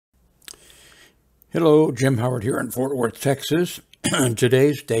Hello, Jim Howard here in Fort Worth, Texas.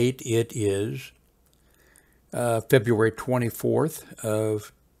 Today's date, it is February 24th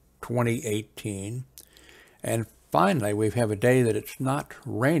of 2018. And finally, we have a day that it's not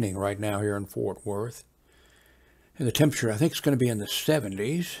raining right now here in Fort Worth. And the temperature, I think, is going to be in the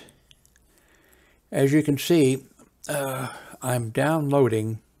 70s. As you can see, I'm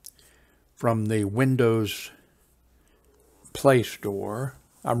downloading from the Windows Play Store.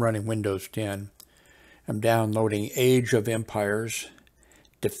 I'm running Windows 10. I'm downloading Age of Empires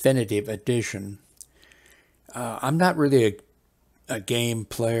Definitive Edition. I'm not really a game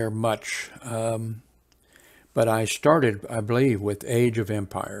player much, but I started, I believe, with Age of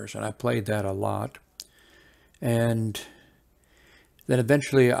Empires, and I played that a lot. And then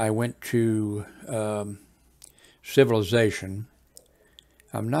eventually I went to Civilization.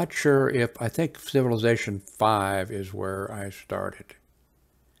 I'm not sure if, I think Civilization 5 is where I started.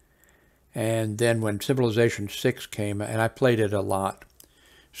 And then when Civilization 6 came, and I played it a lot,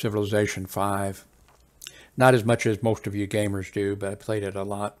 Civilization 5. Not as much as most of you gamers do, but I played it a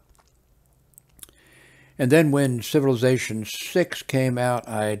lot. And then when Civilization 6 came out,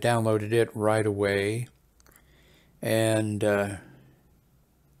 I downloaded it right away. And I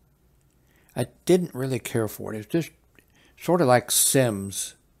didn't really care for it. It's just sort of like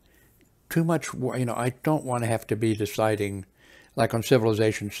Sims. Too much, I don't want to have to be deciding. Like on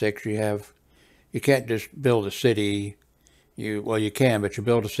Civilization 6, you can't just build a city. You can, but you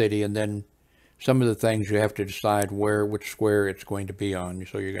build a city, and then some of the things you have to decide which square it's going to be on.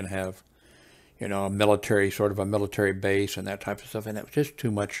 So you're going to have, a military, sort of a military base and that type of stuff. And it was just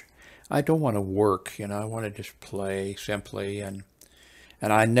too much. I don't want to work, I want to just play simply. And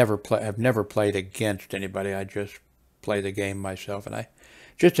I've never played against anybody. I just play the game myself. And I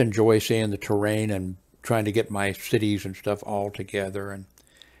just enjoy seeing the terrain and trying to get my cities and stuff all together and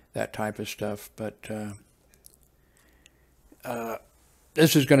that type of stuff. But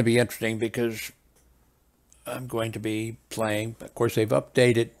this is going to be interesting because I'm going to be playing. Of course, they've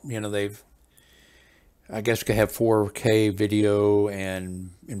updated, I guess, can have 4K video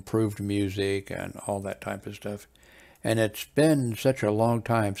and improved music and all that type of stuff. And it's been such a long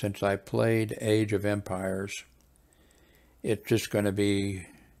time since I played Age of Empires. It's just going to be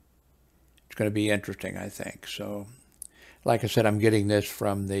interesting, I think. So, like I said, I'm getting this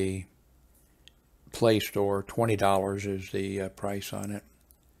from the Play Store. $20 is the price on it.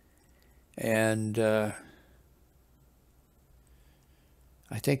 And I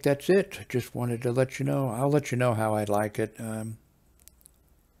think that's it. Just wanted to let you know. I'll let you know how I like it.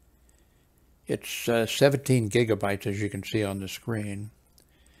 It's 17 gigabytes, as you can see on the screen.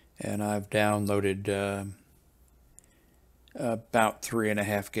 And I've downloaded about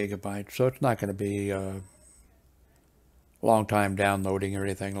 3.5 gigabytes, so it's not going to be a long time downloading or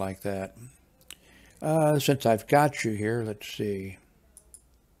anything like that. Since I've got you here, let's see.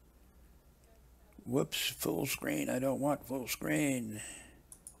 Whoops, full screen. I don't want full screen.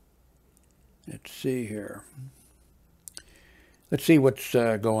 Let's see here. Let's see what's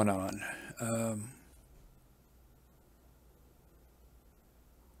going on.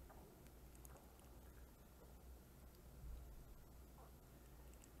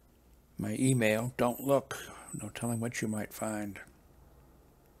 My email, don't look, no telling what you might find.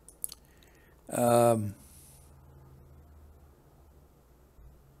 Down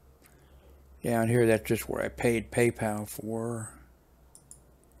here, that's just where I paid PayPal for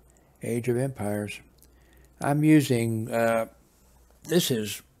Age of Empires. I'm using, this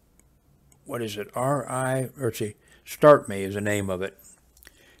is, what is it, Start Me is the name of it.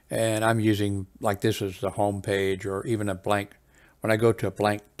 And I'm using, like, this is the home page, or even a blank, when I go to a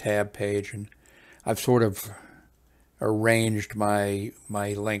blank tab page, and I've sort of arranged my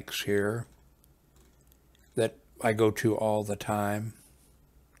links here that I go to all the time.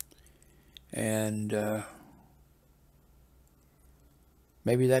 And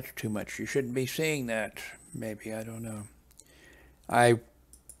maybe that's too much. You shouldn't be seeing that. Maybe, I don't know. I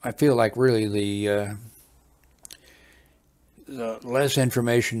feel like really the less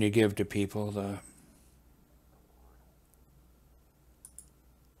information you give to people,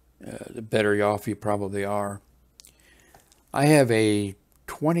 the better off you probably are. I have a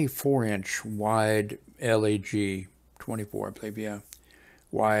 24-inch wide LEG, 24, I believe, yeah,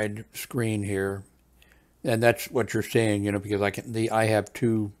 wide screen here, and that's what you're seeing, because I have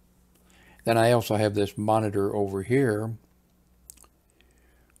two. Then I also have this monitor over here,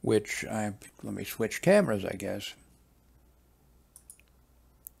 which let me switch cameras, I guess.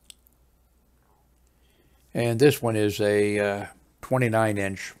 And this one is a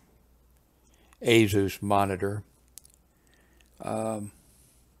 29-inch Asus monitor.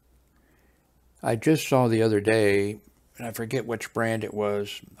 I just saw the other day, and I forget which brand it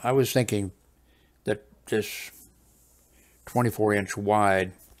was. I was thinking that this 24-inch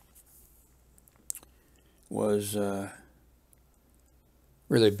wide was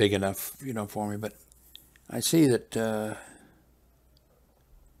really big enough, for me. But I see that,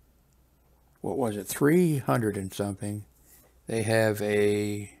 what was it, 300 and something. They have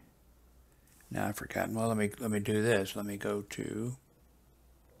a, now I've forgotten. Well, let me do this. Let me go to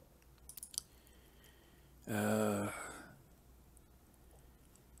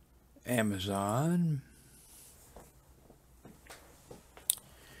Amazon,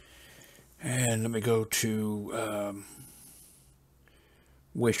 and let me go to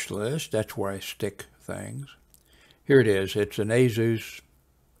wish list. That's where I stick things. Here it is. It's an Asus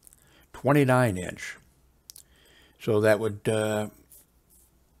 29-inch. So that would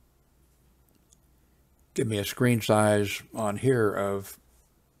give me a screen size on here of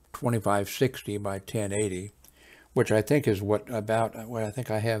 2560 by 1080, which I think is what I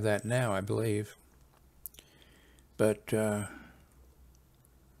think I have that now, I believe. But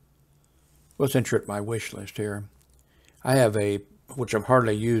let's enter my wish list here. I have a, which I've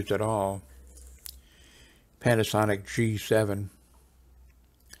hardly used at all, Panasonic G7.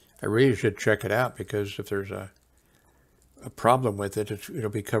 I really should check it out, because if there's a problem with it, it'll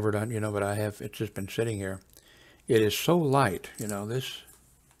be covered on, but it's just been sitting here. It is so light,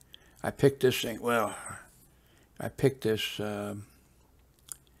 I picked this thing, I picked this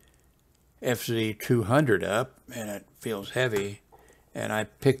FZ200 up, and it feels heavy, and I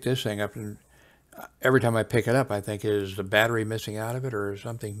picked this thing up, and every time I pick it up, I think, is the battery missing out of it, or is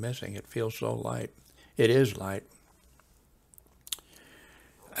something missing? It feels so light. It is light.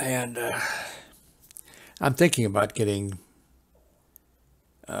 And I'm thinking about getting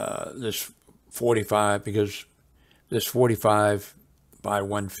this 45, because this 45 by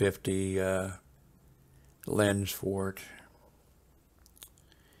 150 lens for it.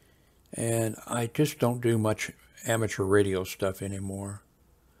 And I just don't do much amateur radio stuff anymore.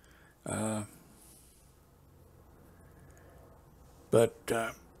 But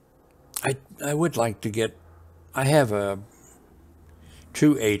I would like to get, I have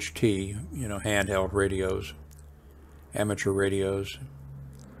two HT, handheld radios, amateur radios,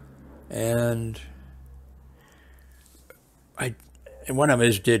 and one of them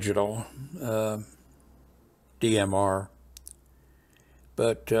is digital, DMR,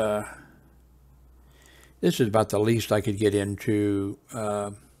 but this is about the least I could get into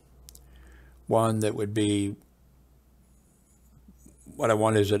one that would be, what I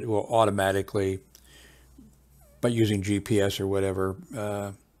want is it will automatically, by using GPS or whatever,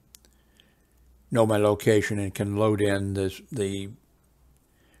 know my location and can load in the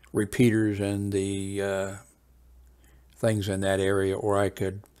repeaters and the things in that area, or I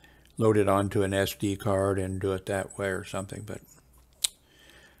could load it onto an SD card and do it that way or something. But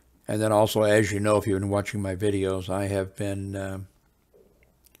and then also, as you know, if you've been watching my videos, I have been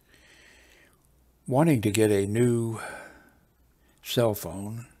wanting to get a new cell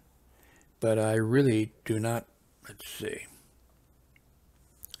phone, but I really do not,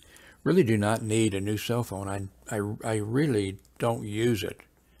 really do not need a new cell phone. I really don't use it.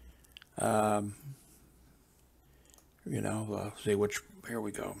 See which, here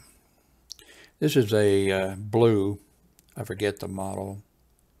we go. This is a blue, I forget the model.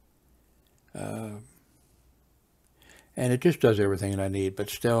 And it just does everything that I need, but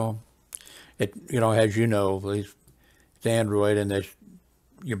still, it, as you know, it's Android, and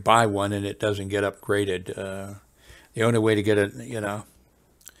you buy one and it doesn't get upgraded. The only way to get it,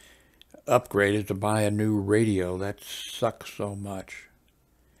 upgrade is to buy a new radio. That sucks so much.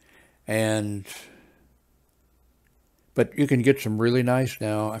 But you can get some really nice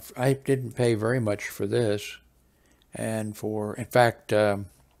now. I didn't pay very much for this. And in fact, I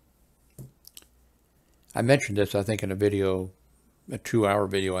mentioned this, I think, in a 2-hour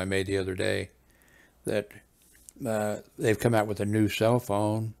video I made the other day, that they've come out with a new cell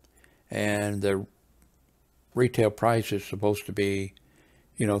phone, and the retail price is supposed to be,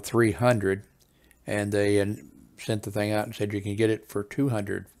 $300, and they sent the thing out and said you can get it for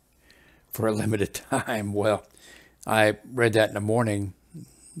 $200 for a limited time. Well, I read that in the morning,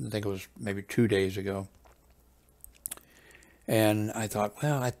 I think it was maybe 2 days ago, and I thought,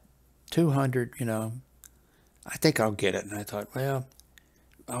 well, $200, I think I'll get it. And I thought, well,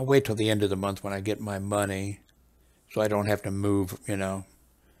 I'll wait till the end of the month when I get my money, so I don't have to move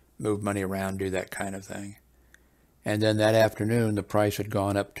money around, do that kind of thing. And then that afternoon, the price had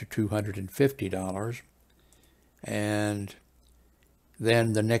gone up to $250. And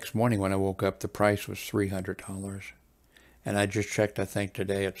then the next morning when I woke up, the price was $300. And I just checked, I think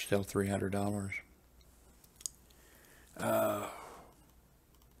today it's still $300.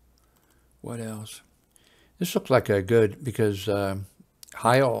 What else? This looks like a good, because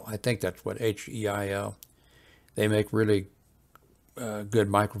Heil, I think that's what, H-E-I-L, they make really good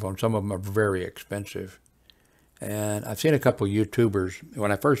microphones. Some of them are very expensive. And I've seen a couple of YouTubers.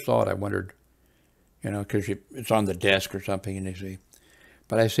 When I first saw it, I wondered, because it's on the desk or something, and you see.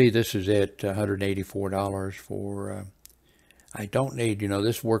 But I see this is it, $184 for, I don't need,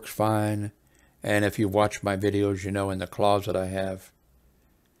 this works fine. And if you watch my videos, in the closet I have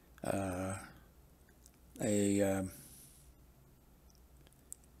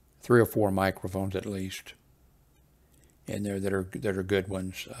three or four microphones at least in there that are good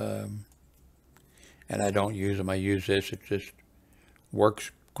ones. And I don't use them. I use this. It just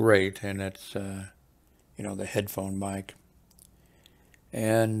works great, and it's the headphone mic.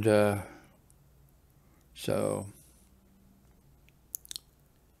 And so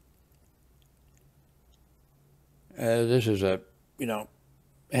this is a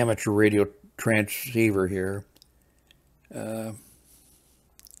amateur radio transceiver here,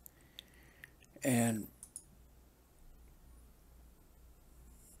 and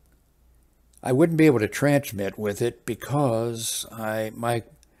I wouldn't be able to transmit with it because my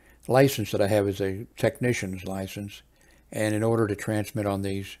license that I have is a technician's license, and in order to transmit on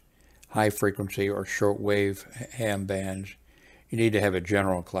these high frequency or shortwave ham bands, you need to have a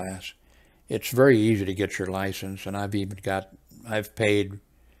general class. It's very easy to get your license, and I've paid,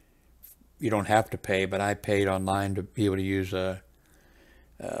 you don't have to pay, but I paid online to be able to use a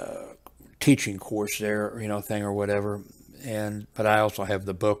teaching course there, thing or whatever. But I also have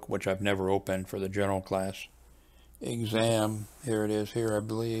the book, which I've never opened, for the general class exam. Here it is here, I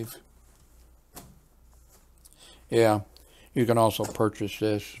believe. Yeah, you can also purchase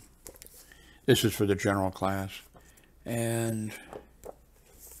this. This is for the general class. And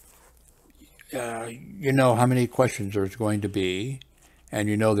you know how many questions there's going to be, and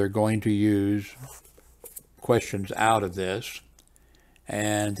they're going to use questions out of this,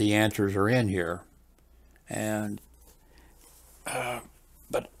 and the answers are in here. And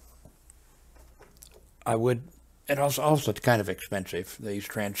but I would, and also it's kind of expensive, these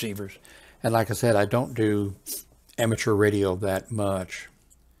transceivers. And like I said, I don't do amateur radio that much.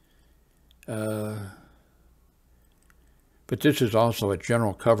 But this is also a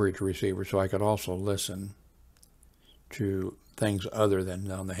general coverage receiver, so I could also listen to things other than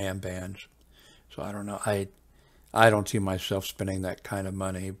on the ham bands. So I don't know. I don't see myself spending that kind of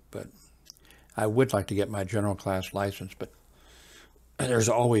money, but I would like to get my general class license. But there's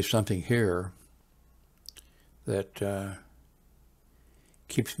always something here that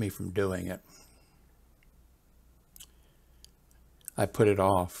keeps me from doing it. I put it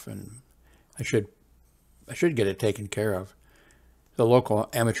off, and I should get it taken care of. The local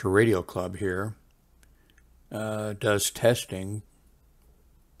amateur radio club here does testing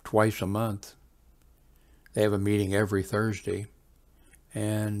twice a month. They have a meeting every Thursday,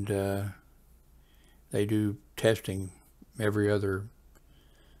 and they do testing every other.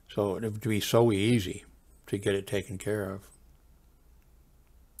 So it would be so easy to get it taken care of.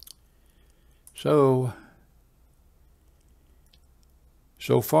 So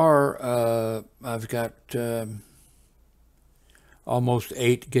far, I've got almost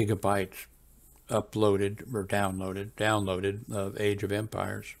 8 gigabytes uploaded or downloaded of Age of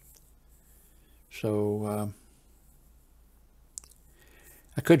Empires. So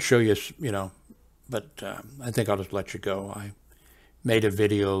I could show you, but I think I'll just let you go. I made a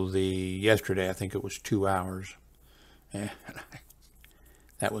video yesterday. I think it was 2 hours. And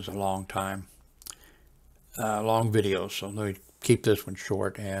that was a long time, long video. So let me keep this one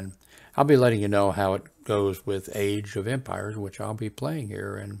short, and I'll be letting you know how it goes with Age of Empires, which I'll be playing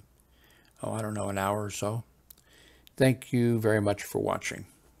here in, I don't know, an hour or so. Thank you very much for watching.